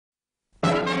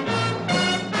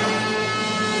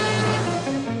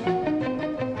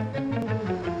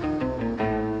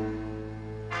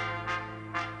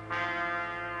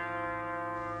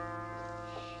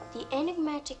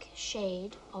majestic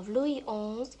shade of Louis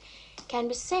XI can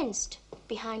be sensed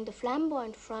behind the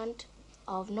flamboyant front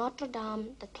of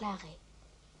Notre-Dame de Claret.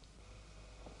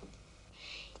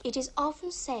 It is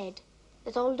often said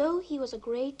that although he was a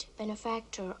great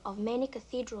benefactor of many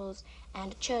cathedrals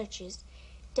and churches,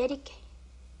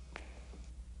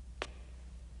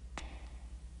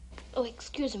 Oh,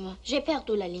 excuse-moi, j'ai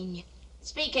perdu la ligne.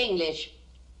 Speak English.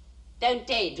 Don't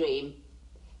daydream.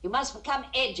 You must become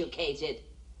educated,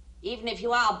 even if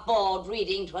you are bored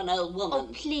reading to an old woman.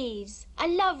 Oh, please. I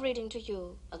love reading to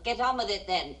you. Well, get on with it,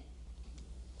 then.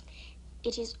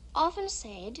 It is often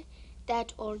said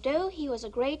that although he was a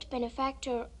great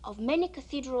benefactor of many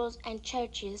cathedrals and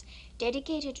churches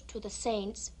dedicated to the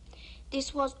saints,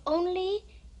 this was only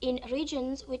in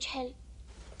regions which held...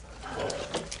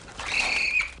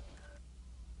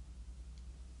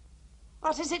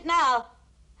 What is it now?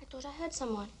 I thought I heard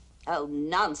someone. Oh,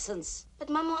 nonsense. But,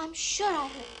 Maman, I'm sure I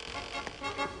heard...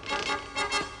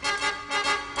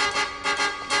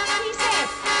 Qui c'est?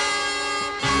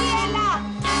 Qui est là?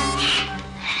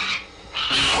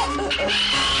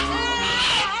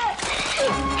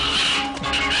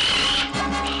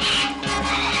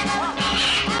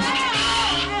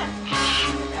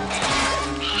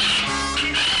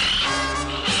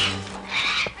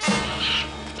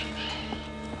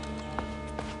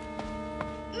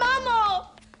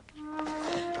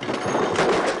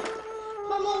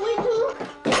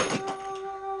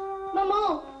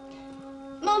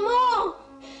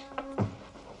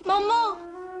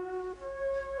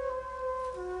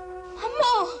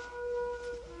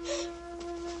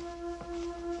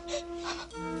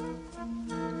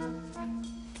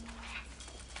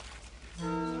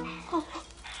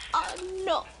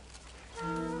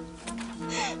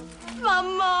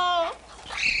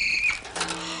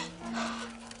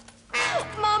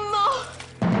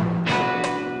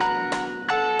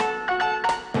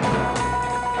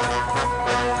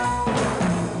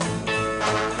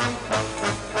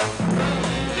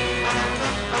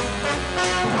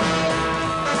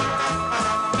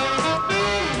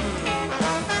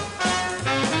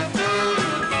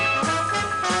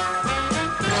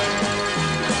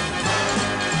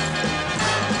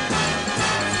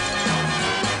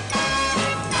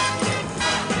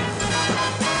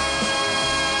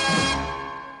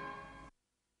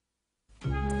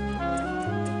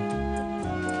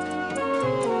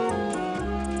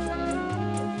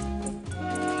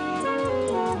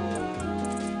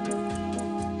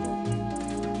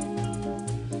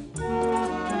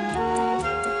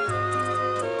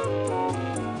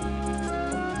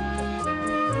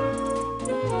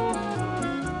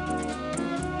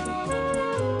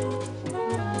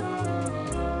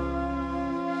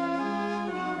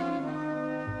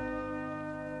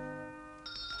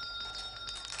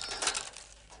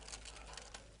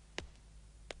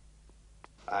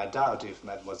 I doubt if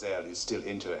Mademoiselle is still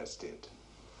interested.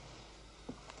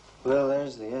 Well,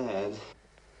 there's the ad.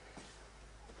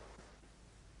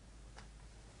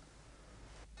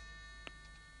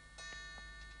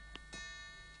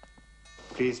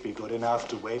 Please be good enough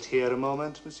to wait here a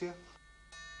moment, monsieur.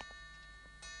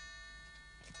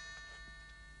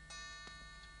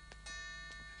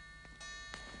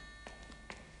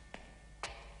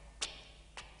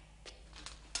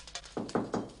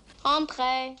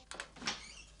 Entrez.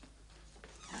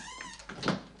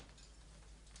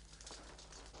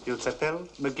 Il s'appelle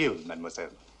McGill,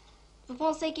 mademoiselle. Vous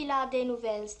pensez qu'il a des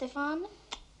nouvelles, Stéphane?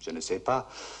 Je ne sais pas,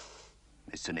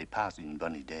 mais ce n'est pas une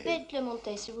bonne idée. Faites-le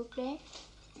monter, s'il vous plaît.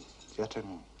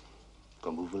 Certainement,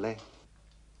 comme vous voulez.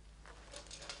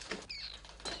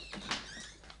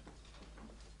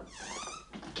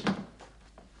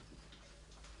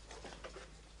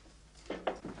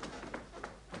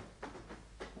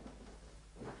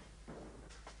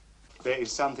 There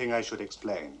is something I should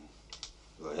explain.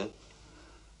 Go ahead.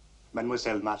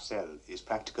 Mademoiselle Marcel is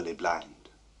practically blind.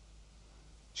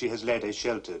 She has led a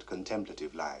sheltered,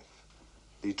 contemplative life.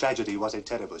 The tragedy was a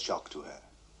terrible shock to her.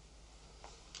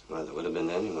 Well, it would have been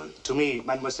anyone. To me,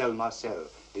 Mademoiselle Marcel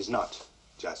is not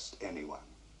just anyone.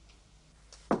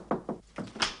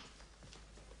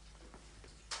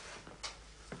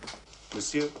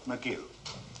 Monsieur McGill.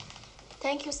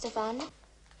 Thank you, Stéphane.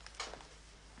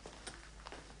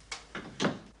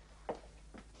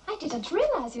 I didn't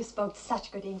realize you spoke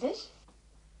such good English.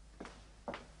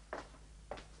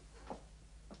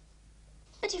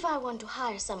 But if I want to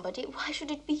hire somebody, why should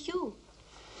it be you?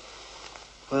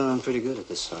 Well, I'm pretty good at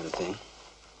this sort of thing.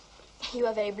 You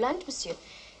are very blunt, monsieur.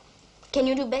 Can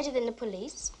you do better than the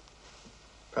police?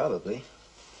 Probably.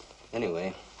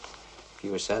 Anyway, if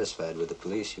you were satisfied with the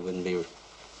police, you wouldn't be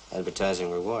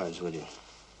advertising rewards, would you?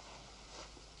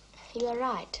 You are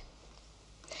right.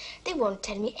 They won't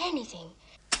tell me anything.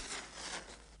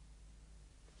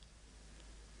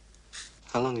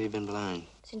 How long have you been blind?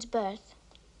 Since birth.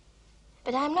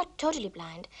 But I am not totally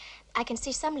blind. I can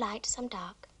see some light, some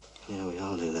dark. Yeah, we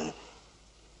all do that.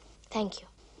 Thank you.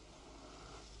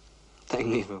 Thank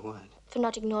me for what? For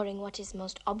not ignoring what is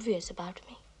most obvious about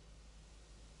me.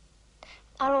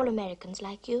 Are all Americans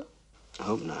like you? I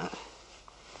hope not.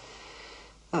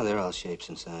 Oh, they're all shapes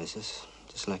and sizes,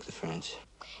 just like the French.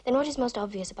 Then what is most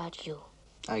obvious about you?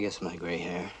 I guess my gray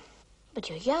hair. But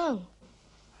you're young.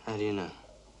 How do you know?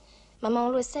 Mama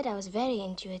always said I was very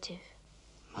intuitive.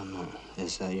 Mama,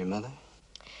 is that your mother?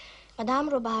 Madame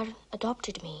Robard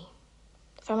adopted me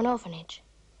from an orphanage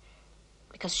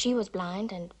because she was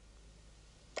blind and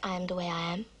I am the way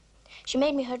I am. She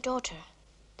made me her daughter.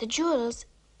 The jewels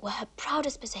were her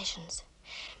proudest possessions.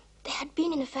 They had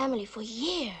been in the family for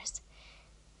years.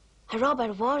 Her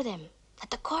Robert wore them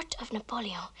at the court of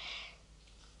Napoleon.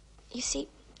 You see,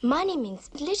 money means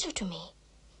little to me,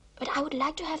 but I would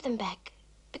like to have them back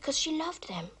because she loved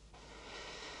them.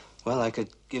 Well, I could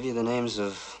give you the names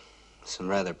of some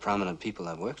rather prominent people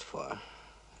I've worked for.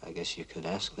 I guess you could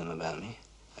ask them about me,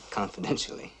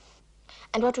 confidentially.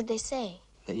 And what would they say?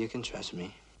 That you can trust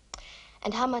me.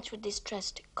 And how much would this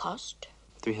trust cost?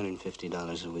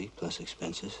 $350 a week plus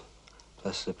expenses,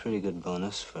 plus a pretty good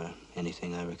bonus for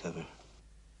anything I recover.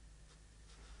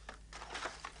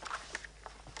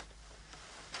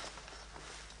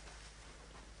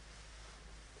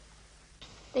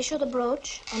 They show the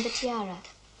brooch and the tiara,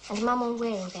 and Maman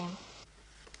wearing them.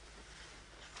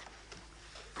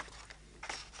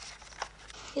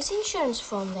 Is the insurance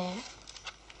form there?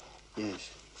 Yes.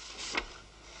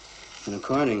 And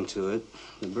according to it,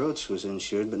 the brooch was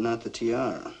insured, but not the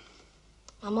tiara.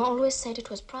 Mama always said it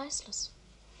was priceless.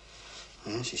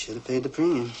 Well, she should have paid the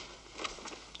premium.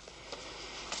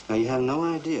 Now, you have no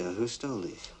idea who stole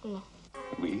these? No.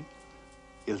 Oui.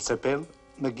 Il s'appelle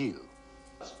McGill.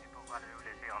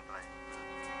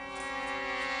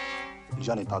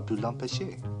 Je n'ai pas pu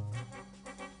l'empêcher.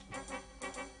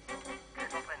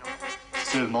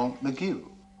 Seulement McGill.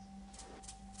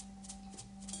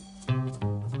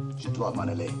 Je dois m'en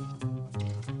aller.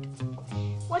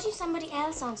 What if somebody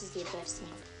else answers the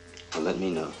advertisement? Well, let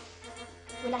me know.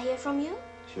 Will I hear from you?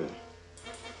 Sure.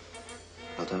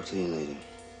 I'll talk to you later.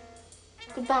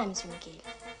 Goodbye, Mr. McGill.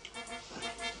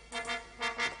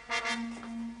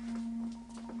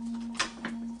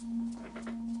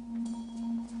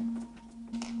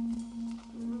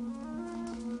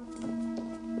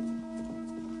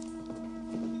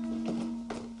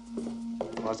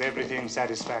 Was everything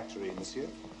satisfactory, monsieur?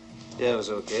 Yeah, it was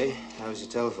okay. How was your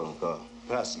telephone call?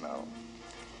 Personal.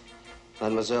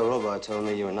 Mademoiselle Robart told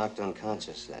me you were knocked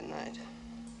unconscious that night.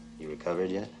 You recovered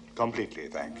yet? Completely,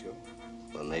 thank you.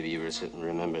 Well, maybe you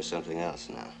remember something else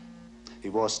now. He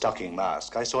wore a stocking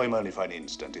mask. I saw him only for an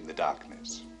instant in the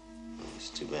darkness. It's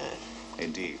too bad.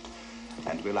 Indeed.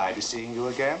 And will I be seeing you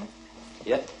again?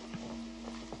 Yep.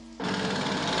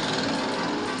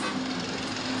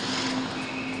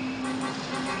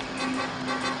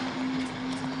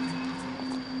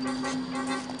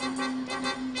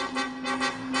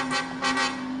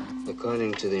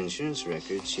 According to the insurance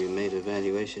records, you made a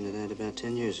valuation of that about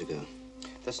 10 years ago.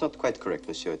 That's not quite correct,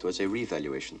 monsieur. It was a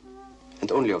revaluation.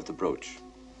 And only of the brooch.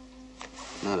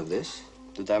 Not of this?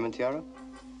 The diamond tiara?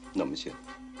 No, monsieur.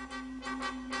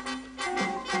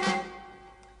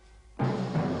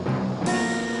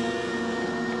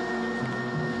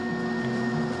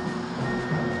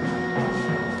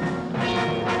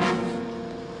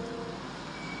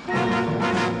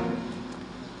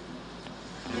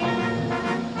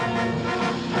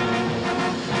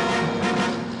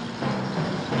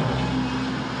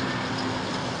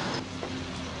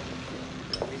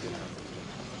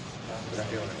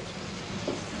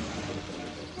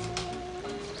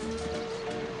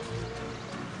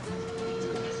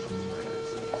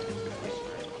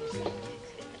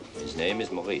 His name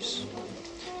is Maurice.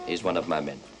 He's one of my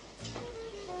men.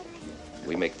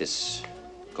 We make this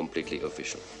completely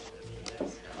official.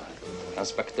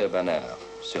 Inspecteur Banner,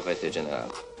 Sûreté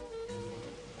Générale.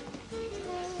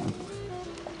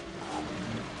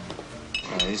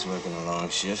 Oh, he's working a long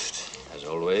shift. As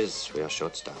always, we are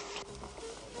short-staffed.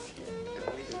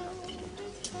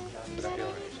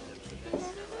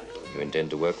 You intend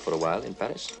to work for a while in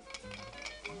Paris?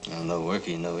 Well, no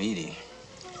worky, no eaty.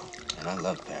 And I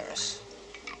love Paris.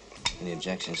 Any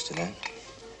objections to that?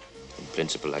 In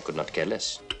principle, I could not care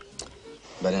less.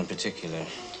 But in particular?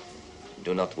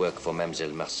 Do not work for Mademoiselle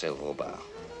Marcel Robard.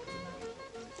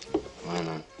 Why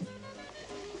not?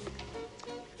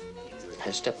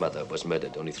 Her stepmother was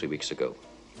murdered only 3 weeks ago.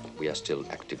 We are still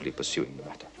actively pursuing the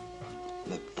matter.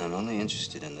 Look, I'm only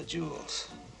interested in the jewels.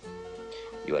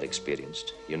 You are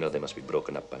experienced. You know they must be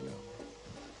broken up by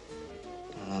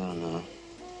now. I don't know.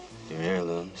 They're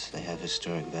heirlooms. They have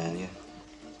historic value.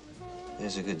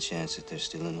 There's a good chance that they're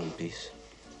still in one piece.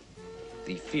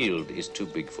 The field is too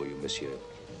big for you, monsieur.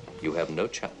 You have no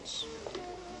chance.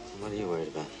 What are you worried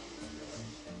about?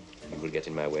 You will get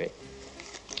in my way.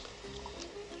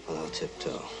 Well, I'll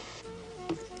tiptoe.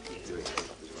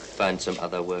 Find some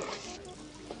other work.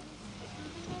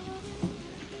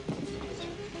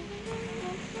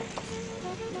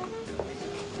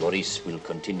 Maurice will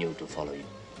continue to follow you.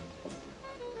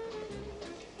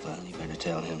 Well, you better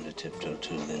tell him to tiptoe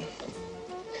too, then.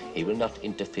 He will not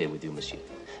interfere with you, monsieur,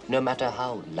 no matter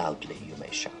how loudly you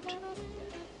may shout.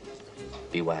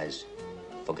 Be wise.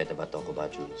 Forget about the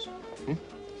Robard jewels.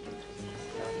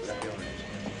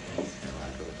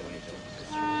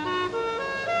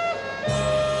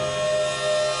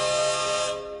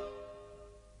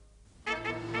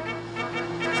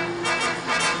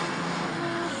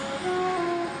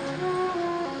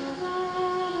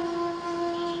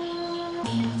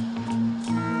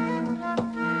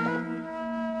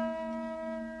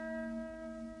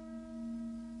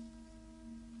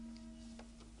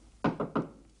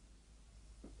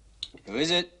 Who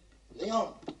is it?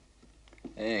 Leon.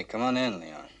 Hey, come on in,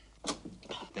 Leon.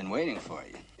 Been waiting for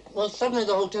you. Well, suddenly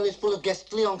the hotel is full of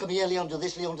guests. Leon, come here, Leon, do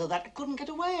this, Leon, do that. I couldn't get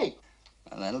away.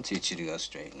 Well, that'll teach you to go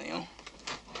straight, Leon.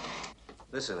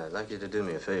 Listen, I'd like you to do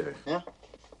me a favor. Yeah?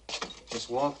 Just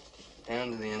walk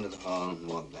down to the end of the hall and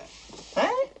walk back.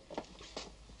 Huh?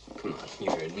 Come on,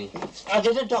 you heard me. I'll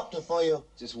get a doctor for you.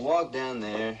 Just walk down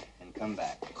there and come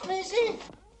back. Crazy?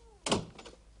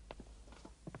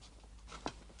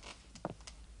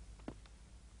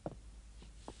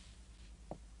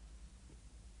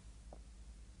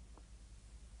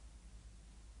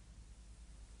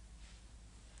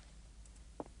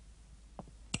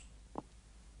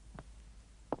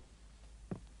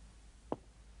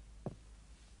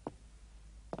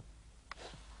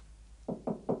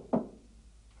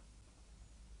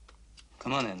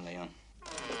 Come on in, Leon.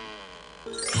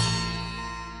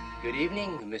 Good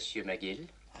evening, Monsieur McGill.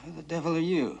 Who the devil are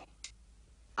you?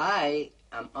 I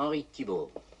am Henri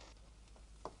Thibault.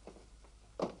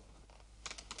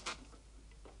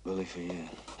 Bully for you.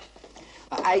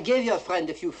 I gave your friend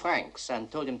a few francs and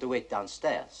told him to wait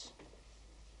downstairs.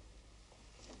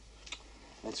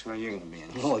 That's where you're gonna be in.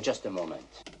 Oh, just a moment.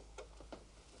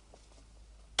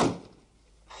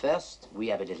 First, we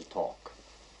have a little talk.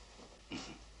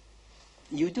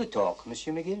 You do talk,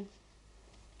 Monsieur McGill,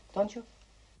 don't you?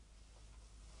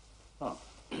 Oh.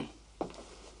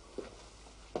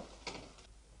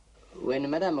 When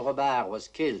Madame Robard was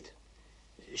killed,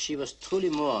 she was truly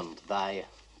mourned by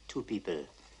two people.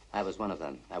 I was one of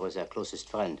them. I was her closest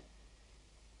friend.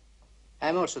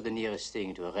 I'm also the nearest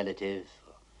thing to a relative,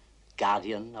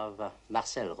 guardian of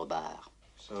Marcel Robard.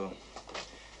 So,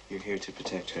 you're here to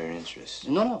protect her interests?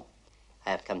 No, no.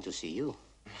 I have come to see you.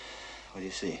 What do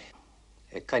you see?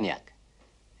 A cognac.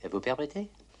 Vous permettez?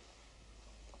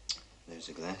 There's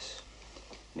a glass.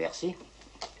 Merci.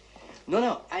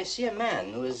 No, I see a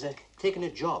man who has taken a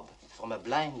job from a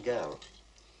blind girl.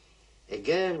 A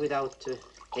girl without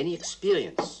any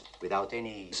experience, without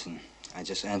any... Listen, I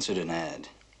just answered an ad.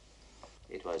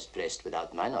 It was placed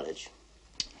without my knowledge.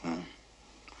 Well,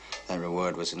 that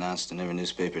reward was announced in every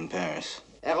newspaper in Paris.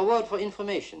 A reward for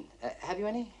information. Have you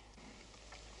any?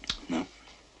 No.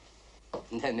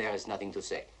 Then there is nothing to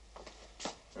say.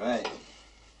 Right.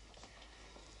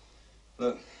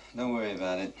 Look, don't worry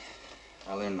about it.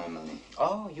 I'll earn my money.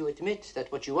 Oh, you admit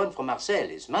that what you want from Marcel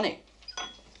is money?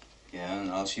 Yeah,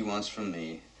 and all she wants from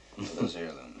me are those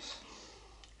heirlooms.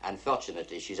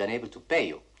 Unfortunately, she's unable to pay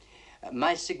you.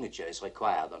 My signature is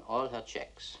required on all her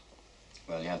checks.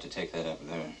 Well, you have to take that up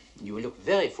with her. You will look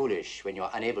very foolish when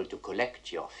you're unable to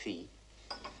collect your fee.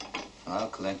 Well, I'll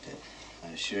collect it.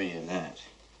 I assure you of that.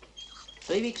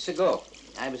 3 weeks ago,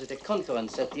 I was at a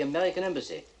conference at the American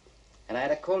Embassy, and I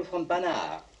had a call from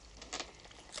Banard.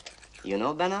 You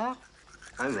know Banard?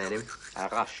 I met him. I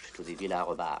rushed to the Villa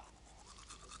Robard.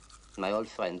 My old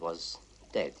friend was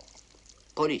dead.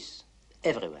 Police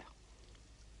everywhere.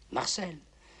 Marcel,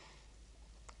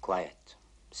 quiet,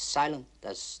 silent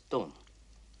as stone.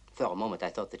 For a moment, I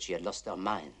thought that she had lost her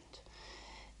mind.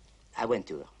 I went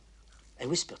to her. I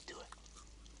whispered to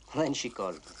her. Then she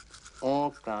called me.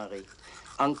 Uncle Henry,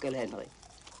 Uncle Henry.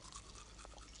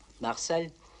 Marcel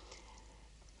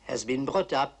has been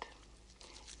brought up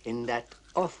in that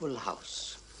awful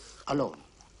house, alone,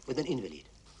 with an invalid.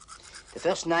 The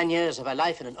first 9 years of her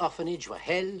life in an orphanage were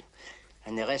hell,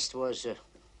 and the rest was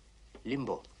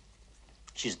limbo.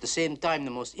 She's at the same time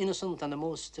the most innocent and the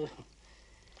most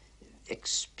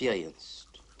experienced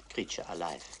creature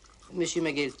alive. Monsieur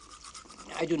McGill,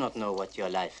 I do not know what your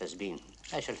life has been.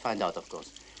 I shall find out, of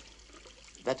course.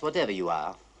 But whatever you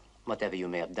are, whatever you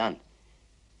may have done,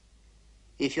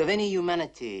 if you have any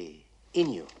humanity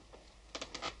in you,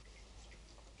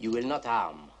 you will not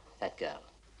harm that girl.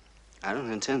 I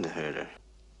don't intend to hurt her.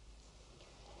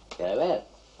 Very well.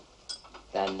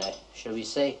 Then, shall we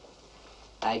say,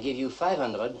 I give you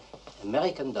 500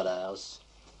 American dollars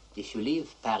if you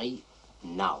leave Paris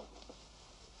now.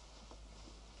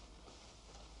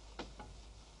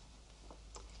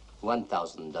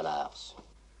 $1,000.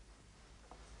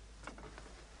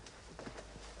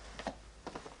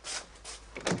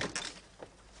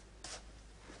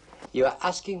 You are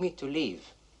asking me to leave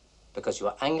because you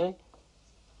are angry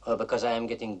or because I am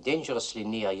getting dangerously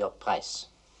near your price?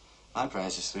 My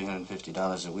price is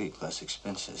 $350 a week plus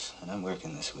expenses, and I'm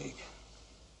working this week.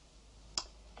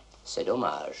 C'est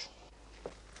dommage.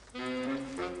 You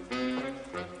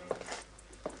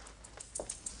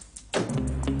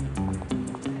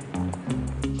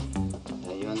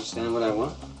understand what I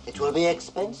want? It will be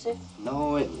expensive.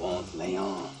 No, it won't,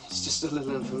 Leon. It's just a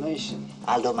little information.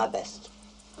 I'll do my best.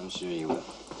 I'm sure you will.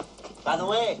 By the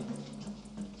way,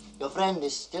 your friend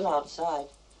is still outside.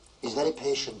 He's very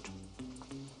patient.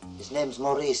 His name's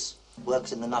Maurice.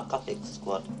 Works in the narcotics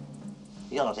squad.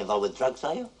 You're not involved with drugs,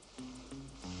 are you?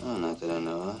 Oh, not that I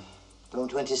know of. Room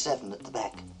 27 at the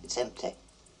back. It's empty. You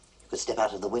could step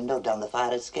out of the window, down the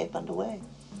fire escape, and away.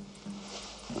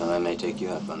 Well, I may take you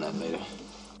up on that later.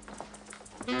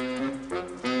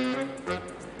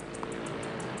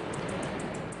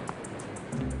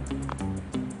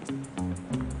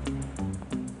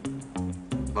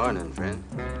 Morning, friend.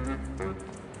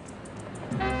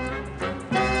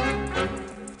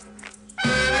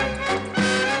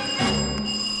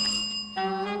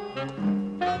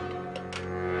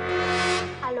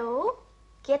 Hello?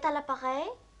 Qui est à l'appareil?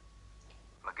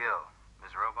 McGill,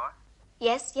 Miss Robar?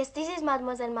 Yes, this is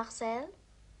Mademoiselle Marcel.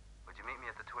 Would you meet me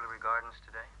at the Tuileries Gardens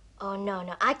today? Oh,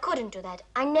 no, I couldn't do that.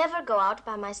 I never go out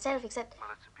by myself except...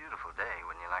 Well, it's a beautiful day.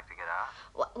 Wouldn't you like to get out?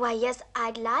 Why, yes,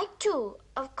 I'd like to.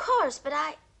 Of course, but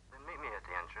I... Then meet me at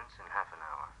the entrance in half an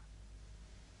hour.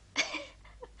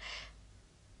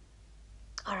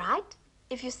 All right,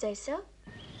 if you say so.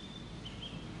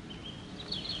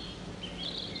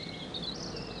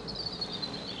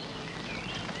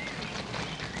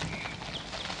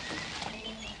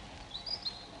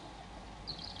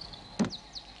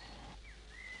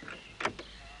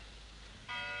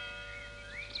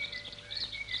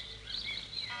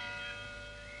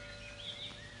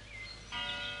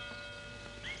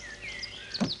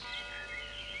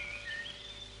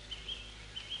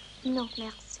 Non,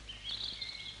 merci.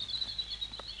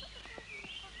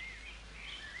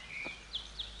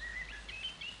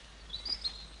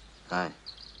 Hi.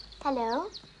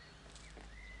 Hello.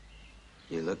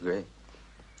 You look great.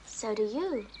 So do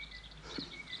you.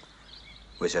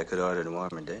 Wish I could order a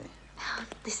warmer day. Oh,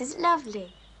 this is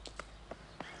lovely.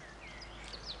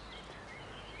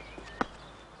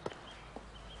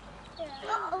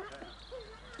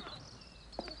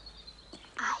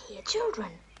 I hear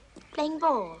children playing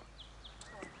ball.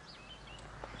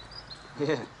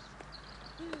 Yeah.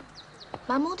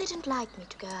 Maman didn't like me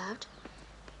to go out.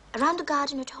 Around the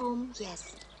garden at home,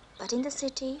 yes. But in the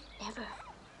city, never.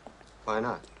 Why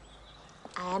not?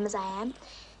 I am as I am.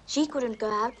 She couldn't go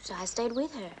out, so I stayed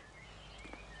with her.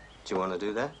 Do you want to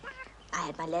do that? I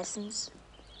had my lessons.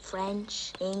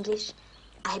 French, English.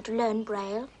 I had to learn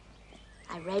Braille.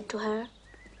 I read to her.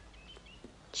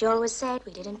 She always said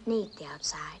we didn't need the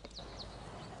outside.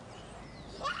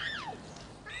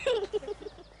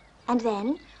 And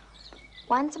then,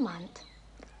 once a month,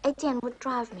 Etienne would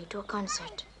drive me to a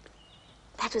concert.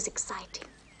 That was exciting.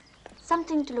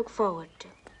 Something to look forward to.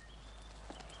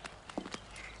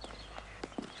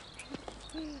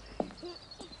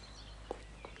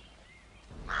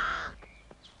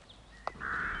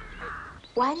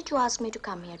 Why did you ask me to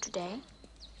come here today?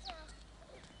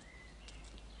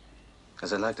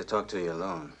 Because I'd like to talk to you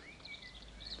alone.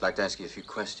 I'd like to ask you a few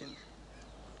questions.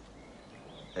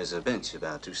 There's a bench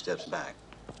about 2 steps back.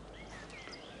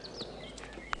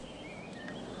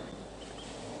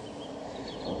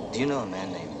 Do you know a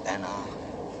man named Bernard?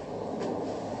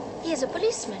 He is a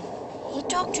policeman. He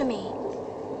talked to me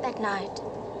that night.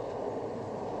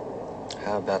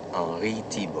 How about Henri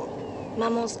Thibault?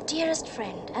 Maman's dearest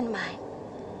friend and mine.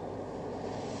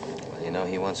 Well, you know,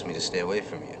 he wants me to stay away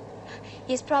from you.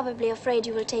 He's probably afraid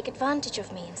you will take advantage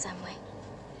of me in some way.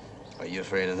 Are you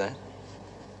afraid of that?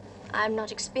 I'm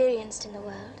not experienced in the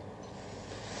world.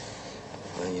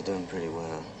 Well, you're doing pretty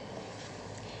well.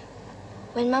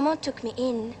 When Maman took me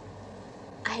in,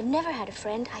 I had never had a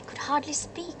friend. I could hardly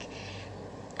speak.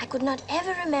 I could not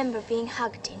ever remember being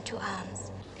hugged into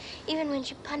arms, even when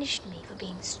she punished me for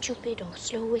being stupid or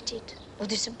slow-witted or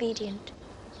disobedient.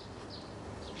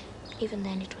 Even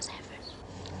then, it was heaven.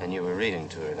 And you were reading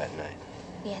to her that night?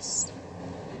 Yes.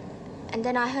 And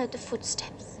then I heard the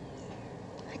footsteps.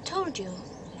 I told you.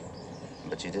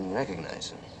 But you didn't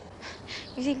recognize them.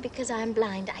 You think because I'm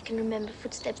blind, I can remember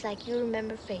footsteps like you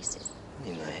remember faces?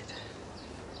 You might.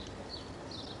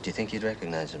 Do you think you'd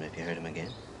recognize them if you heard them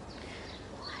again?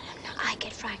 I don't know. I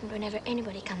get frightened whenever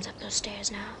anybody comes up those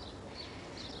stairs now.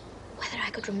 Whether I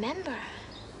could remember,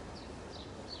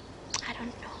 I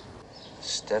don't know.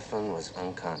 Stefan was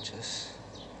unconscious.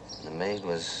 The maid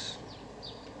was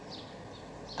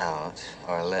out.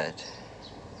 Arlette.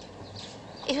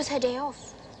 It was her day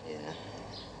off. Yeah.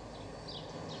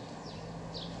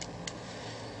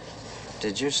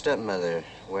 Did your stepmother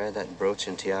wear that brooch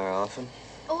and tiara often?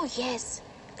 Oh, yes.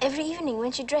 Every evening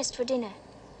when she dressed for dinner.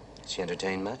 Did she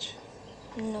entertain much?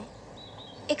 No.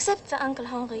 Except for Uncle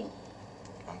Henri.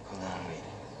 Uncle Henry.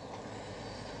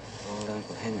 Old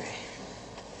Uncle Henry.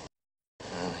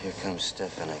 Well, here comes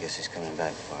Stefan. I guess he's coming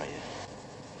back for you.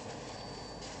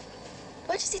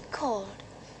 What is it called?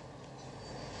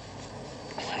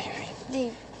 What do you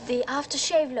mean? The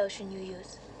aftershave lotion you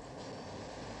use.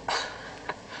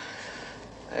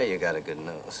 Hey, you got a good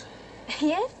nose.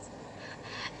 Yes?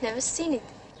 Never seen it.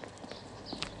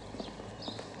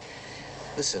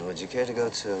 Listen, would you care to go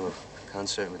to a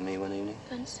concert with me one evening?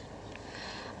 Concert?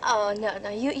 Oh, no.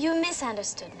 You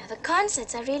misunderstood. Now, the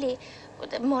concerts are really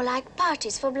more like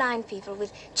parties for blind people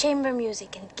with chamber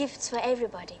music and gifts for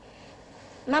everybody.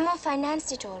 Maman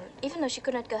financed it all, even though she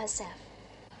could not go herself.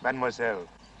 Mademoiselle,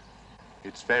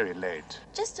 it's very late.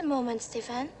 Just a moment,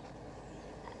 Stéphane.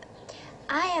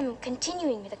 I am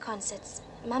continuing with the concerts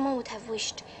Maman would have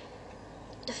wished.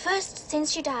 The first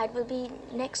since she died will be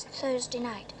next Thursday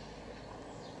night.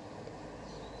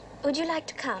 Would you like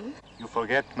to come? You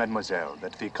forget, mademoiselle,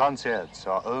 that the concerts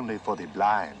are only for the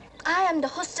blind. I am the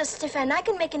hostess, Stéphane. I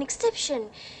can make an exception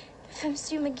for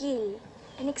Monsieur McGill.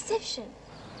 An exception.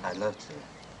 I'd love to.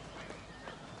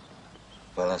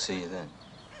 Well, I'll see you then.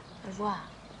 Au revoir.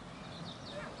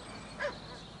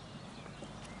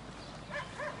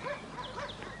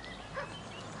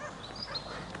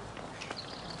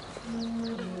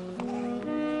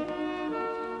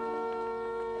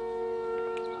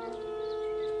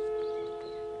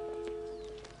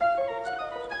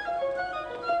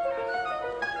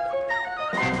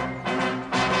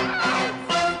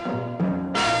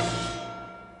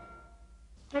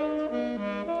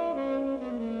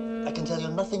 I can tell you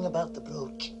nothing about the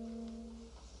brooch.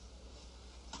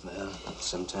 Well,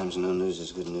 sometimes no news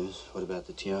is good news. What about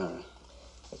the tiara?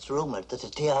 It's rumored that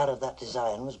a tiara of that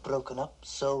design was broken up,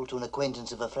 sold to an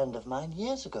acquaintance of a friend of mine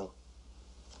years ago.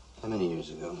 How many years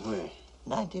ago? Where?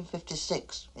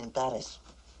 1956, in Paris.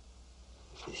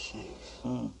 56.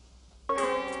 Hmm.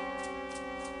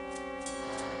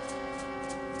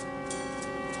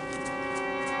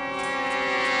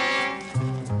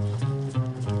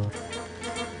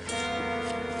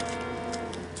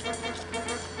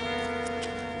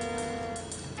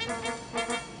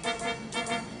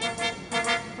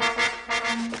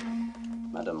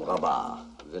 Madame Rabat,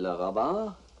 Villa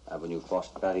Rabat, Avenue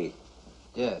Poste, Paris.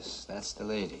 Yes, that's the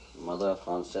lady. Mother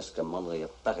Francesca Mondry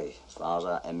of Paris.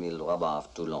 Father Emile Rabat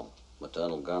of Toulon.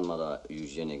 Maternal grandmother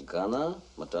Eugénie Grana.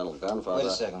 Maternal grandfather...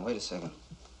 Wait a second.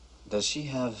 Does she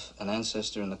have an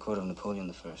ancestor in the court of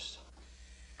Napoleon I?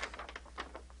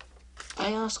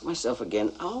 I ask myself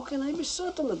again, how can I be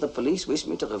certain that the police wish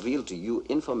me to reveal to you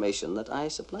information that I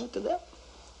supplied to them?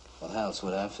 Well, how else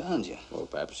would I have found you? Well,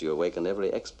 perhaps you awakened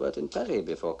every expert in Paris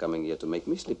before coming here to make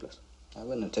me sleepless. I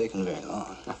wouldn't have taken very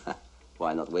long.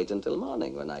 Why not wait until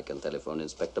morning when I can telephone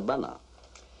Inspector Banner?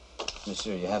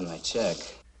 Monsieur, you have my check.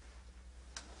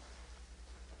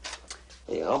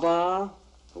 A Rabat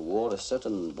who wore a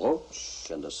certain brooch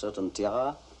and a certain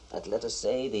tiara at, let us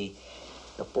say, the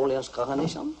Napoleon's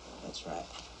coronation? That's right.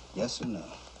 Yes or no?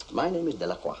 My name is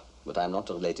Delacroix, but I'm not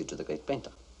related to the great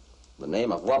painter. The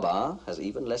name of Rabat has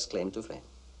even less claim to fame.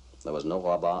 There was no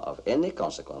Rabat of any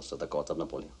consequence at the court of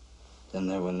Napoleon. Then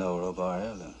there were no Robart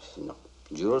heirlooms? No.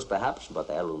 Jewels, perhaps, but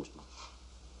heirlooms,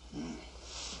 no.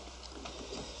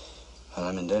 Well,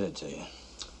 I'm indebted to you.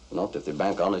 Not if the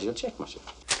bank honors your check, monsieur.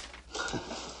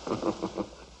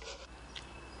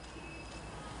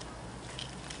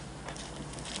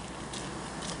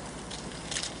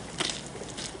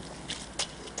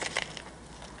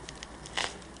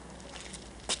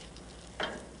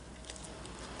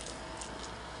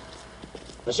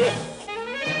 Monsieur.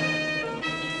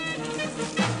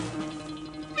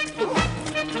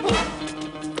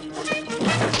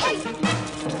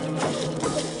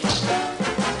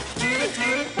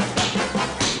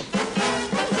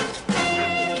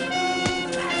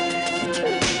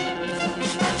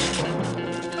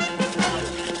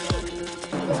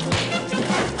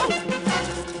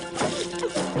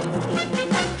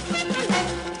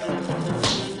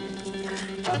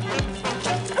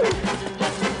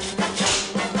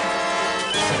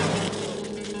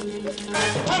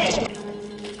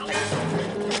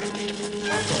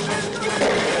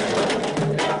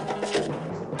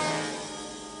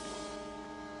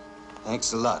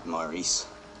 Thanks a lot, Maurice.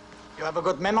 You have a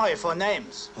good memory for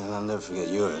names. Well, I'll never forget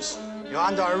yours. You're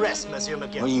under arrest, Monsieur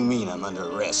McGill. What do you mean I'm under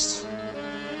arrest?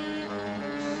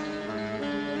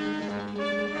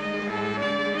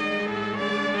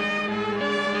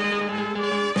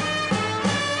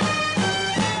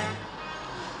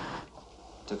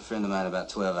 Took a friend of mine about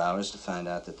 12 hours to find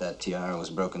out that tiara was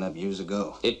broken up years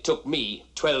ago. It took me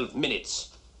 12 minutes.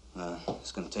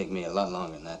 It's going to take me a lot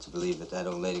longer than that to believe that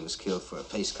old lady was killed for a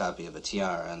paste copy of a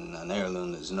tiara and an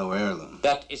heirloom that's no heirloom.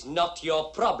 That is not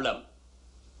your problem.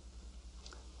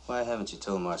 Why haven't you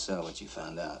told Marcel what you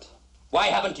found out? Why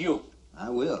haven't you? I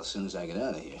will, as soon as I get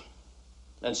out of here.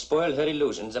 And spoil her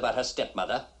illusions about her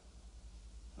stepmother?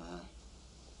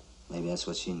 Maybe that's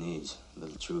what she needs, a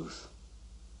little truth.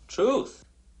 Truth?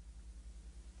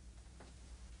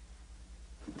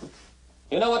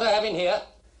 You know what I have in here?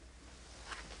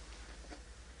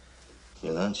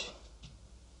 Your lunch?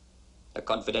 A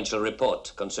confidential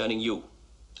report concerning you.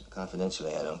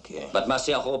 Confidentially, I don't care. But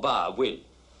Monsieur Robard will.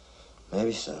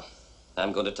 Maybe so.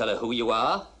 I'm going to tell her who you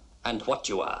are and what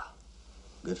you are.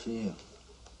 Good for you.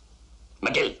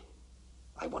 McGill,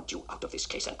 I want you out of this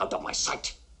case and out of my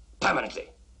sight. Permanently.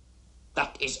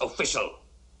 That is official.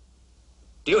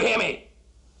 Do you hear me?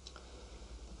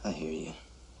 I hear you.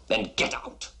 Then get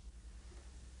out.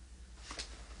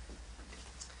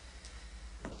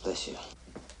 Bless you.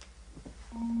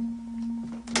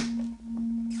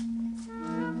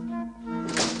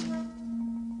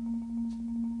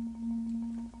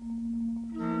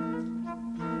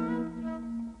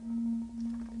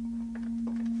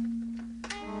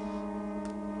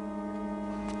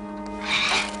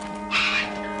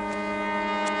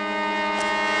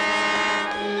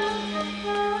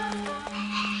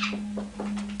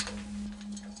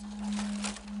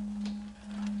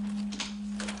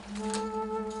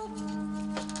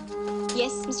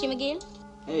 Yes, Monsieur McGill?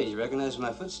 Hey, you recognize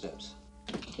my footsteps?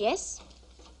 Yes,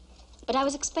 but I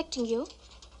was expecting you.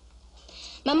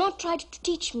 Maman tried to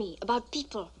teach me about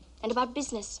people and about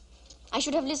business. I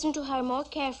should have listened to her more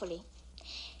carefully.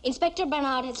 Inspector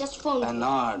Bernard has just phoned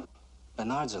me.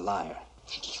 Bernard's a liar.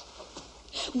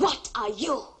 What are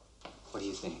you? What do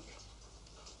you think?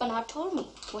 Bernard told me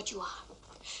what you are.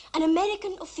 An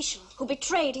American official who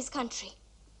betrayed his country.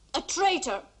 A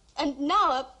traitor, and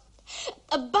now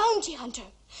a bounty hunter.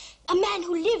 A man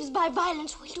who lives by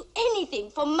violence, who will do anything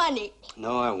for money.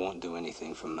 No, I won't do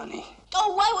anything for money.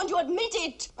 Oh, why won't you admit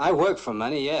it? I work for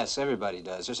money, yes, everybody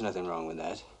does. There's nothing wrong with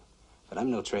that. But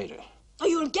I'm no traitor. Oh,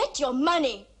 you'll get your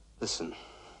money. Listen,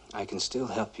 I can still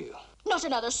help you. Not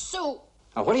another sou.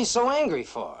 Now, what are you so angry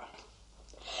for?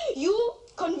 You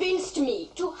convinced me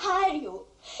to hire you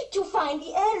to find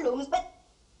the heirlooms, but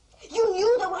you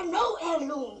knew there were no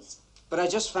heirlooms. But I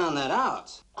just found that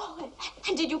out. Oh,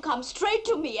 and did you come straight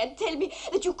to me and tell me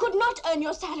that you could not earn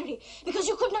your salary because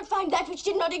you could not find that which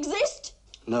did not exist?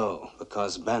 No,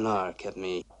 because Bernard kept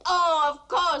me... Oh, of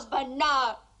course,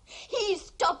 Bernard. He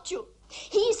stopped you.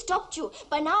 He stopped you.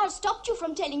 Bernard stopped you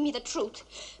from telling me the truth.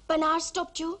 Bernard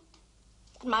stopped you,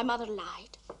 and my mother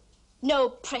lied. No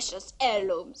precious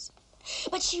heirlooms.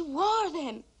 But she wore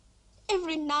them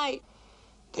every night.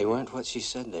 They weren't what she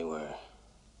said they were.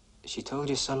 She told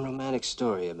you some romantic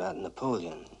story about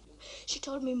Napoleon. She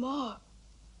told me more.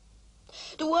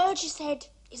 The world, she said,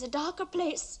 is a darker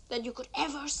place than you could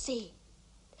ever see.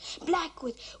 Black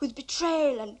with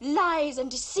betrayal and lies and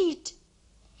deceit.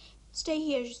 Stay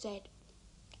here, she said,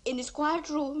 in this quiet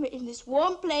room, in this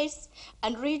warm place,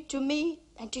 and read to me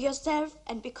and to yourself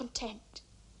and be content.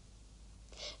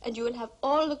 And you will have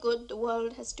all the good the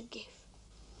world has to give.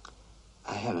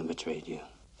 I haven't betrayed you.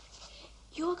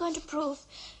 You are going to prove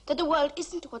that the world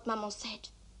isn't what Maman said.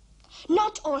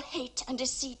 Not all hate and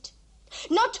deceit.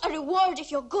 Not a reward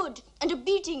if you're good and a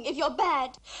beating if you're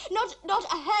bad. Not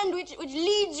a hand which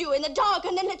leads you in the dark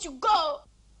and then lets you go.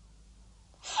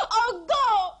 Oh,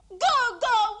 go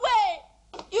away.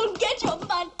 You'll get your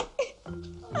money.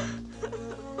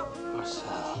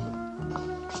 Marcel.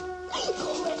 Go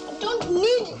away. I don't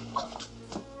need you.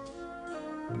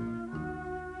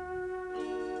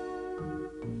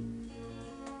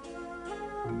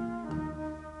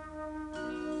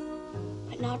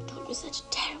 Bernard told me such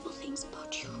terrible things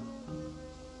about you.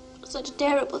 Such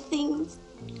terrible things.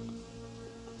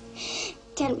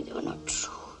 Tell me they were not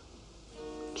true.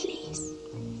 Please.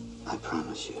 I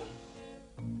promise you.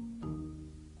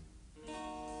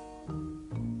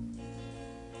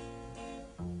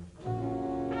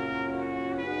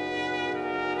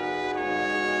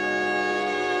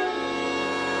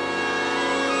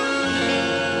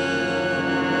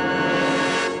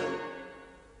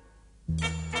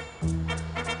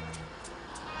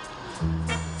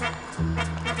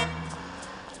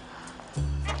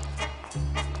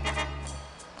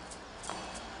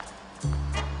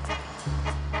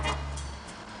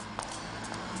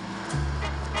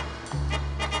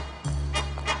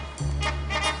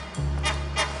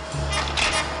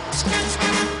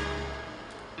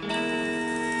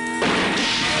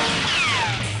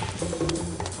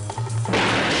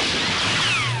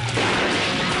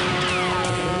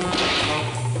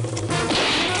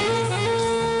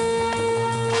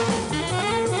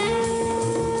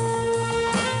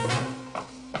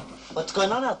 What's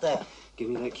going on out there? Give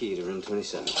me that key to room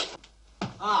 27.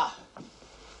 Ah,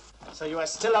 so you are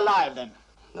still alive then?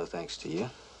 No thanks to you.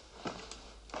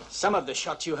 Some of the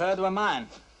shots you heard were mine.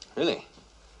 Really?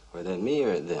 Were they me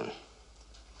or them?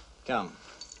 Come,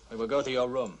 we will go to your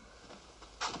room.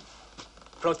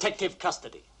 Protective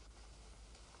custody.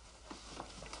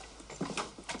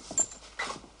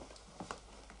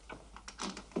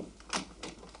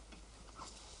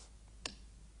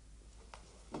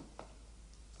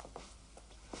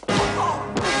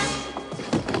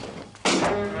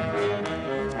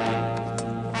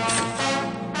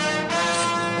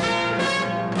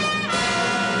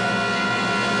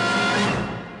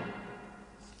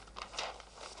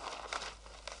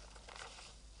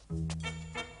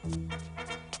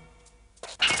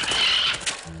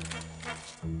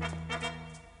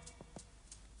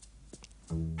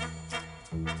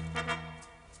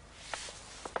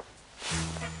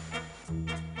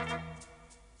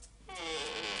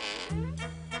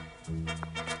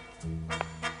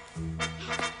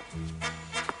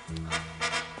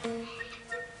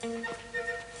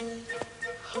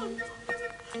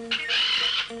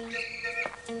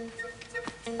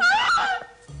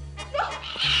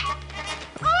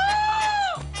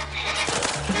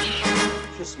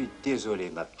 Je suis désolé,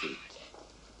 ma petite.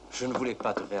 Je ne voulais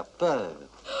pas te faire peur.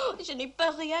 Oh, je n'ai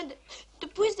peur rien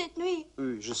depuis cette nuit.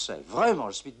 Oui, je sais.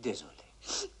 Vraiment, je suis désolé.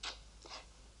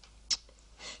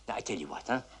 Now, I tell you what,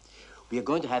 huh? We are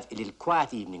going to have a little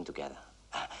quiet evening together.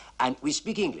 And we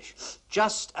speak English,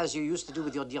 just as you used to do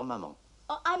with your dear maman.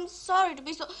 Oh, I'm sorry to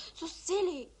be so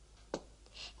silly.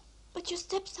 But your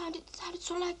step sounded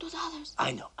so like those others.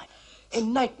 I know. A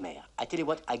nightmare. I tell you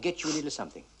what, I get you a little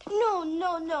something. No.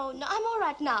 I'm all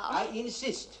right now. I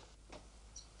insist.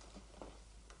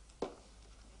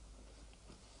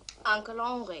 Uncle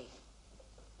Henri,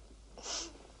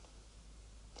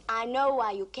 I know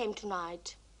why you came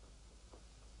tonight.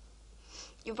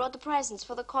 You brought the presents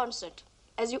for the concert,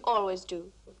 as you always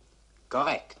do.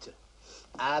 Correct.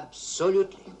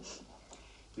 Absolutely.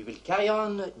 We will carry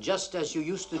on just as you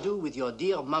used to do with your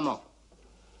dear maman.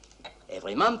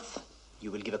 Every month,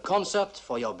 you will give a concert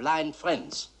for your blind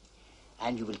friends,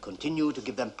 and you will continue to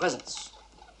give them presents.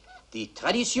 The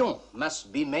tradition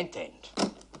must be maintained.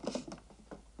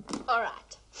 All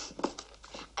right.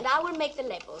 And I will make the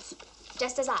labels,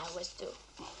 just as I always do.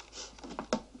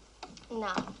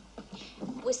 Now,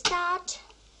 we start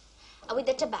with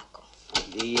the tobacco.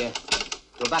 The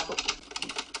tobacco.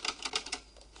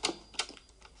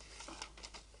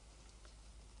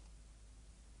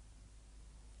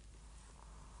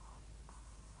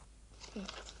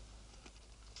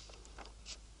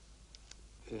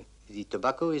 The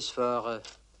tobacco is for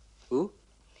who?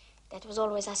 That was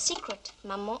always our secret,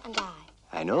 Maman and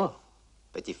I. I know.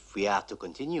 But if we are to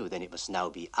continue, then it must now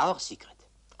be our secret.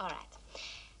 All right.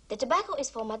 The tobacco is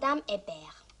for Madame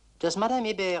Hébert. Does Madame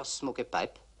Hébert smoke a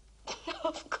pipe?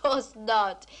 Of course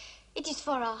not. It is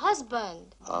for her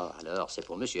husband. Oh, alors, c'est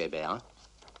pour Monsieur Hébert, hein?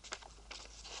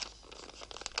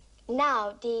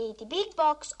 Now, the big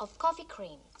box of coffee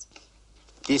creams.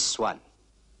 This one.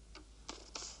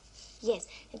 Yes,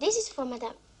 this is for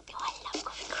Madame... Oh, I love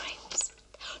coffee creams.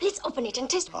 Let's open it and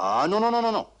taste... Ah,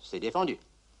 non. C'est défendu.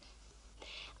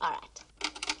 All right.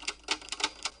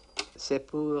 C'est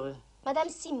pour... Madame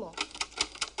Simon.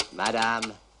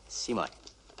 Madame Simon.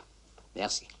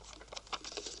 Merci.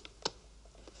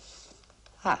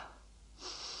 Ah.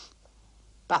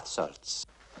 Bath salts.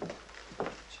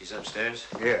 She's upstairs?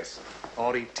 Yes.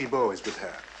 Henri Thibault is with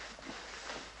her.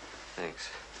 Thanks.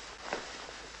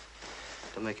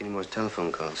 Don't make any more telephone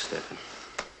calls, Stefan.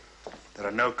 There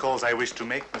are no calls I wish to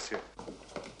make, monsieur.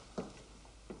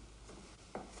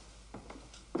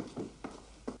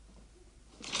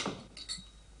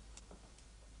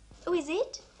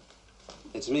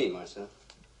 Marcel.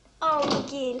 Oh,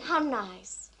 McGill, how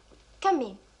nice. Come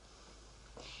in.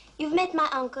 You've met my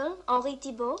uncle, Henri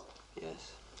Thibault?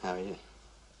 Yes. How are you?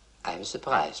 I'm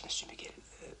surprised, Mr. McGill.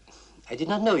 I did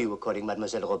not know you were calling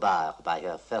Mademoiselle Robard by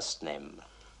her first name.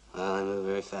 Well, I move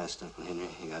very fast, Uncle Henry.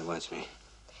 You gotta watch me.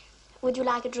 Would you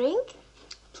like a drink?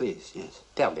 Please, yes.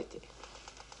 Permettez.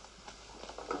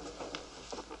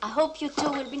 I hope you two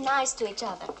will be nice to each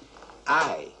other.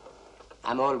 I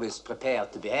am always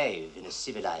prepared to behave in a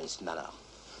civilized manner.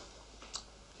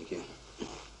 Thank you.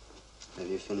 Have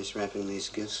you finished wrapping these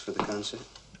gifts for the concert?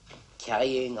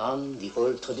 Carrying on the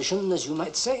old tradition, as you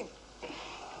might say.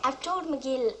 I've told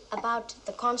McGill about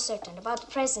the concert and about the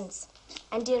presents,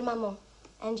 and dear Maman,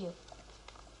 and you.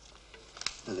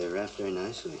 Well, they're wrapped very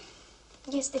nicely.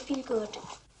 Yes, they feel good.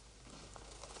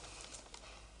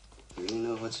 You really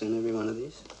know what's in every one of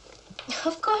these?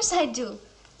 Of course I do.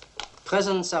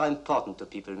 Presents are important to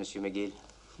people, Monsieur McGill.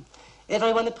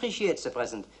 Everyone appreciates a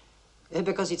present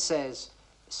because it says,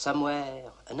 somewhere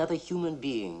another human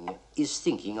being is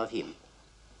thinking of him.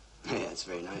 Yeah, it's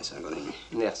very nice, Uncle Henry.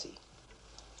 Merci.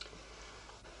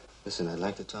 Listen, I'd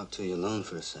like to talk to you alone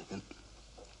for a second.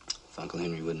 If Uncle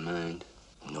Henry wouldn't mind.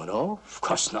 No, no, of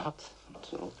course not.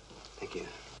 So. Thank you.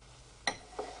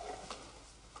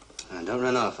 Don't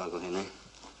run off, Uncle Henry.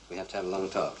 We have to have a long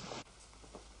talk.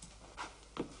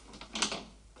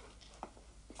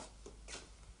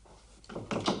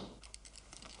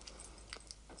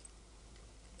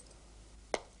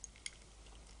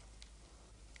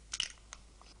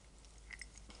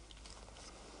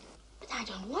 But I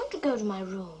don't want to go to my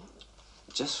room.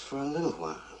 Just for a little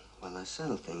while I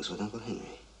settle things with Uncle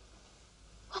Henry.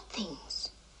 What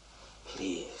things?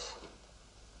 Please.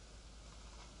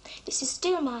 This is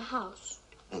still my house.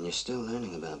 And you're still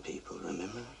learning about people,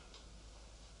 remember?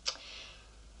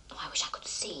 Oh, I wish I could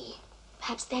see.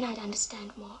 Perhaps then I'd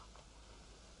understand more.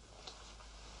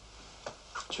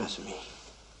 Trust me.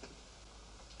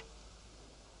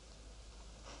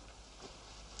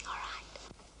 All right.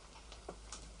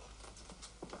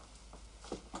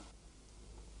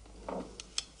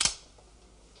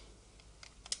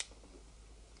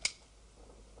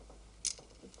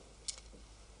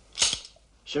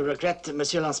 Je regrette,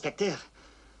 monsieur l'inspecteur,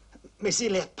 mais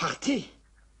il est parti.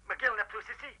 McGill n'est plus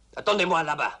ici. Attendez-moi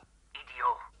là-bas.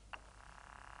 Idiot.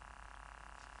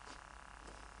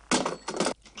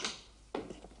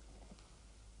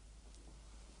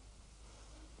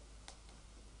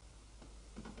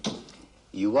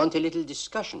 You want a little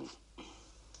discussion?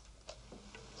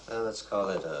 Well, let's call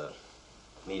it a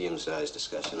medium-sized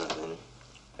discussion, Uncle Henry.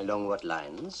 Along what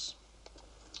lines?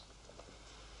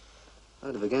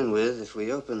 Well, to begin with, if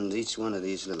we opened each one of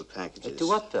these little packages... To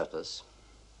what purpose?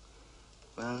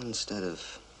 Well, instead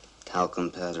of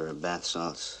talcum powder or bath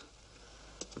salts,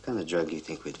 what kind of drug do you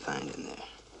think we'd find in there?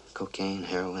 Cocaine,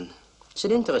 heroin? It's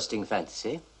an interesting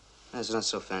fantasy. That's not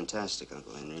so fantastic,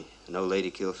 Uncle Henry. An old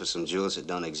lady killed for some jewels that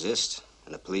don't exist,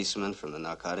 and a policeman from the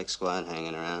narcotics squad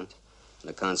hanging around, and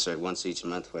a concert once each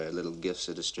month where little gifts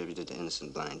are distributed to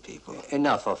innocent blind people.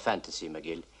 Enough of fantasy,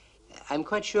 McGill. I'm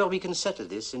quite sure we can settle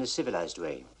this in a civilized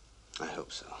way. I hope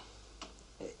so.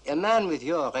 A man with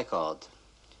your record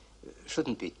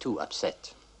shouldn't be too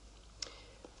upset.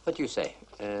 What do you say?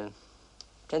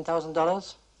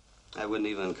 $10,000? I wouldn't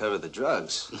even cover the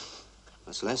drugs.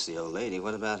 Much less the old lady.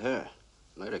 What about her?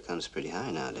 Murder comes pretty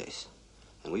high nowadays.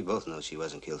 And we both know she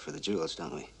wasn't killed for the jewels,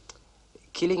 don't we?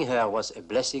 Killing her was a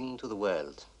blessing to the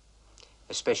world,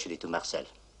 especially to Marcel.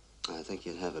 I think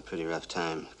you'd have a pretty rough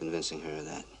time convincing her of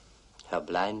that. Her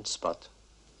blind spot.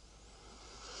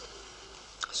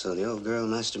 So the old girl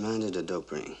masterminded a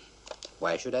dope ring.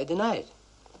 Why should I deny it?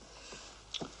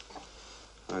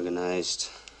 Organized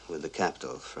with the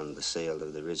capital from the sale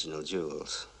of the original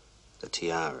jewels. The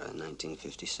tiara in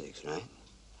 1956, right?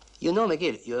 You know,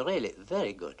 McGill, you're really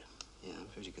very good. Yeah, I'm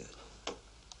pretty good.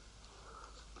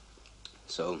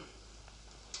 So,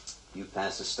 you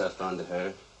passed the stuff on to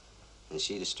her, and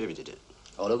she distributed it.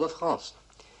 All over France.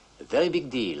 A very big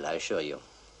deal, I assure you.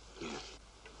 Yeah.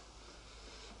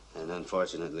 And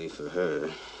unfortunately for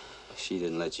her, she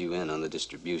didn't let you in on the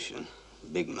distribution.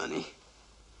 Big money.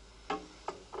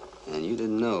 And you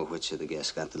didn't know which of the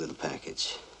guests got the little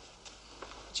package.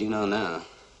 But you know now,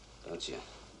 don't you?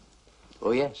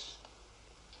 Oh, yes.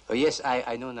 Oh, yes,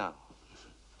 I know now.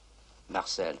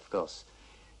 Marcel, of course,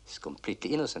 is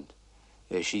completely innocent.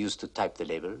 She used to type the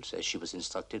labels as she was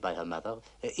instructed by her mother,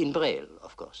 in Braille,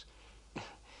 of course.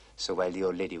 So while the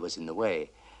old lady was in the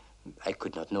way, I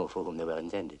could not know for whom they were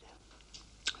intended.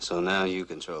 So now you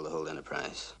control the whole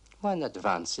enterprise. One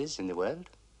advances in the world.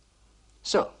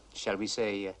 So, shall we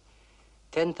say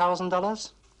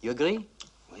 $10,000? You agree?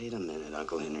 Wait a minute,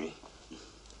 Uncle Henry.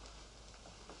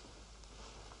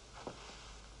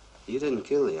 You didn't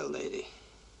kill the old lady.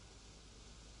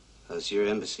 Because your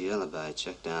embassy alibi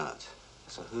checked out.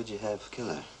 So who'd you have kill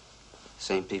her?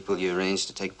 Same people you arranged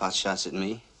to take pot shots at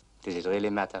me? Does it really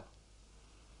matter?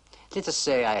 Let us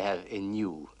say I have a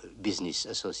new business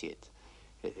associate.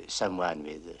 Someone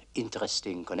with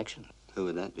interesting connection. Who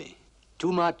would that be?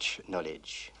 Too much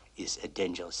knowledge is a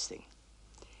dangerous thing.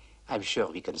 I'm sure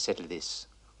we can settle this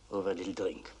over a little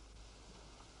drink.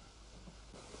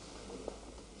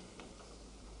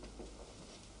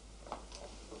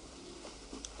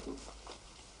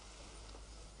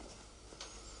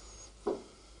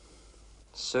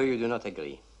 So you do not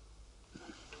agree?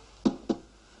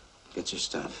 Get your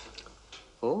stuff.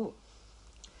 Oh.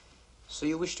 So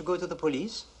you wish to go to the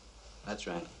police? That's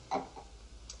right.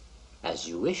 As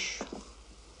you wish.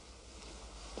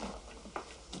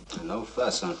 No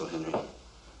fuss, Uncle Henry.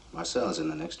 Marcel's in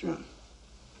the next room.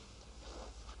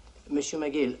 Monsieur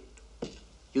McGill,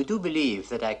 you do believe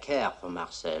that I care for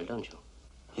Marcel, don't you?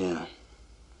 Yeah.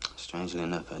 Strangely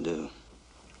enough, I do.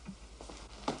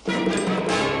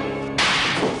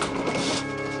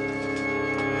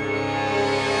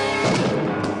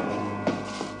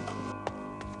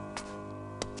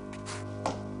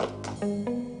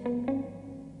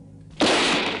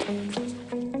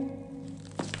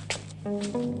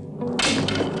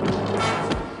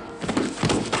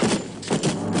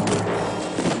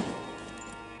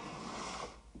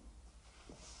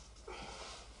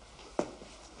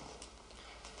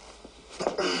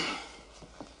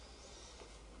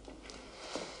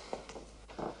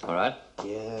 All right?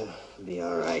 Yeah, be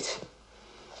all right.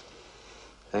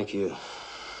 Thank you.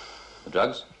 The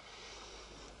drugs?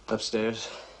 Upstairs.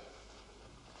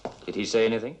 Did he say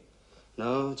anything?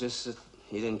 No, just that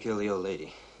he didn't kill the old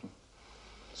lady.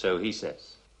 So he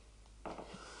says.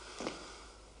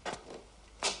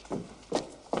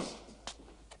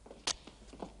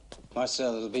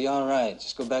 Marcel, it'll be all right.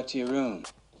 Just go back to your room.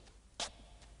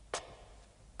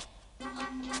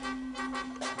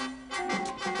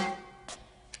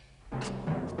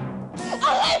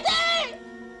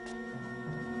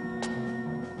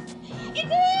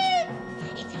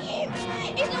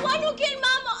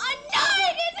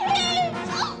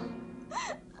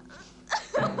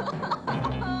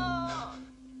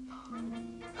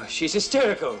 She's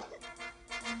hysterical.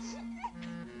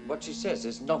 What she says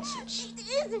is nonsense.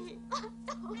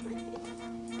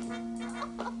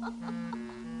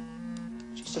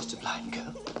 She's just a blind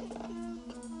girl.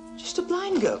 Just a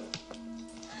blind girl.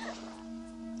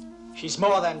 She's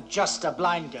more than just a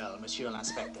blind girl, Monsieur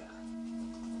l'Inspecteur.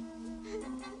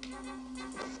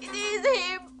 It is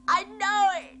him. I know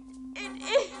it. It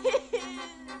is.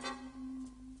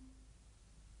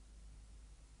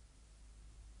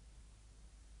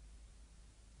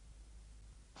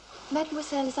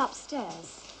 Mademoiselle is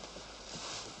upstairs.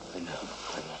 I know.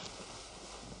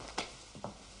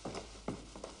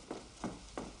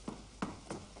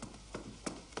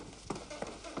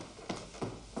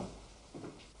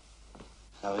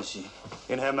 How is she?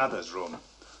 In her mother's room,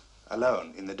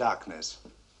 alone in the darkness.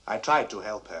 I tried to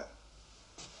help her.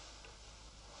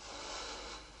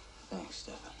 Thanks,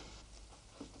 Stephen.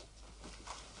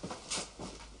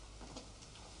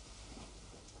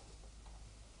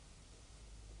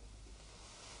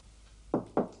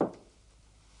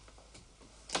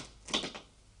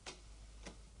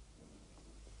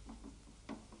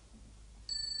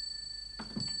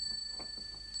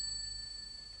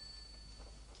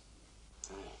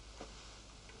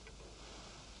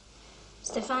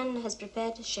 Stefan has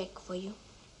prepared a check for you.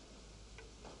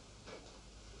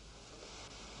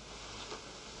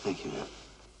 Thank you, ma'am.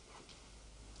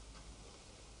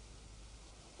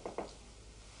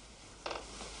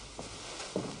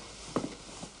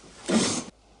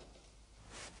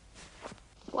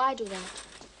 Why do that?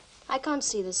 I can't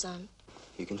see the sun.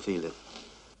 You can feel it.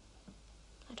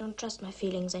 I don't trust my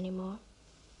feelings anymore.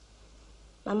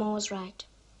 Mama was right.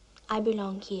 I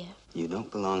belong here. You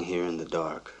don't belong here in the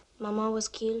dark. Mama was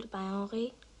killed by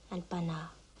Henri and Panard.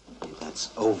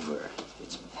 That's over.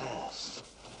 It's past.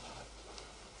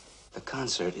 The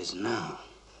concert is now,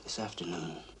 this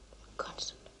afternoon.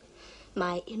 Concert.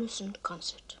 My innocent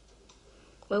concert.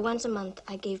 Where once a month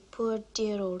I gave poor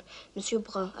dear old Monsieur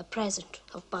Brun a present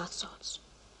of bath salts.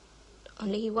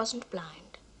 Only he wasn't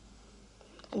blind.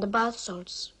 And the bath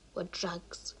salts were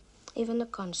drugs. Even the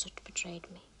concert betrayed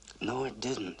me. No, it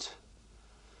didn't.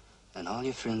 And all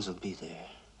your friends will be there.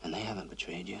 And they haven't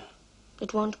betrayed you.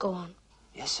 It won't go on.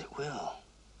 Yes, it will.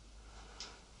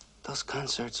 Those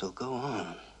concerts will go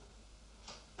on.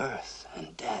 Birth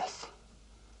and death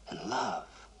and love.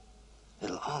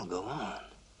 It'll all go on,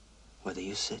 whether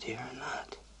you sit here or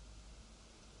not.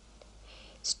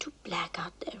 It's too black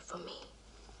out there for me.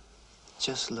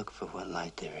 Just look for what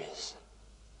light there is.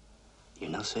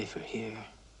 You're no safer here.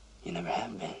 You never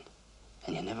have been.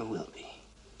 And you never will be.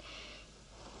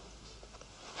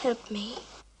 Help me.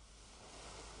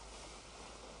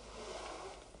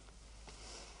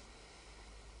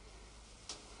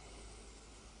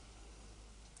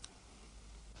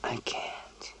 I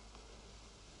can't.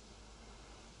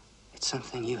 It's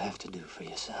something you have to do for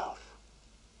yourself.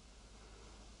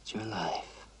 It's your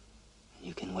life.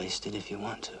 You can waste it if you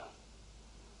want to.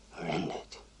 Or end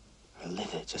it. Or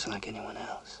live it just like anyone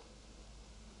else.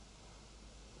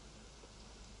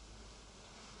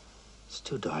 It's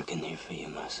too dark in here for you,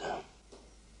 Marcel.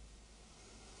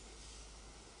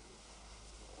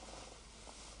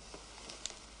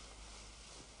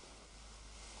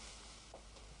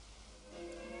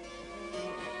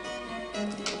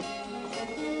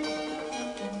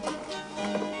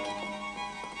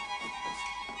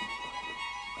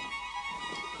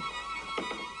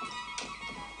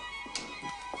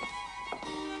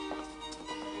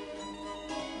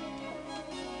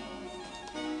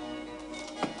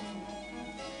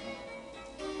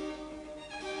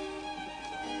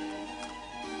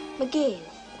 Miguel.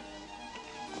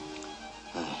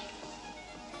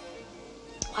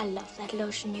 I love that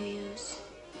lotion you use.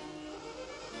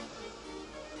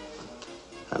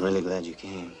 I'm really glad you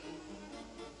came.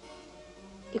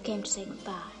 You came to say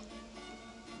goodbye.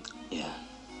 Yeah.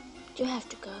 Do you have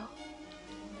to go?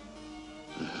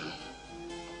 Mm-hmm.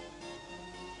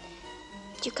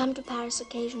 Do you come to Paris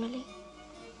occasionally?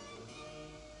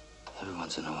 Every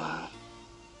once in a while.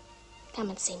 Come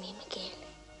and see me, Miguel.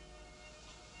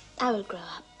 I will grow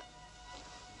up.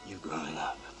 You're growing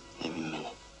up every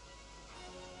minute.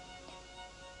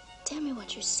 Tell me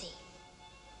what you see.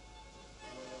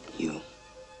 You.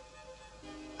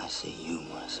 I see you,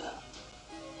 Marcel.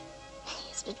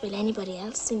 Yes, but will anybody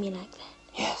else see me like that?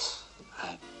 Yes,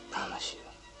 I promise you.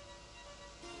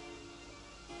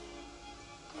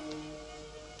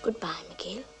 Goodbye,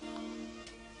 Miguel.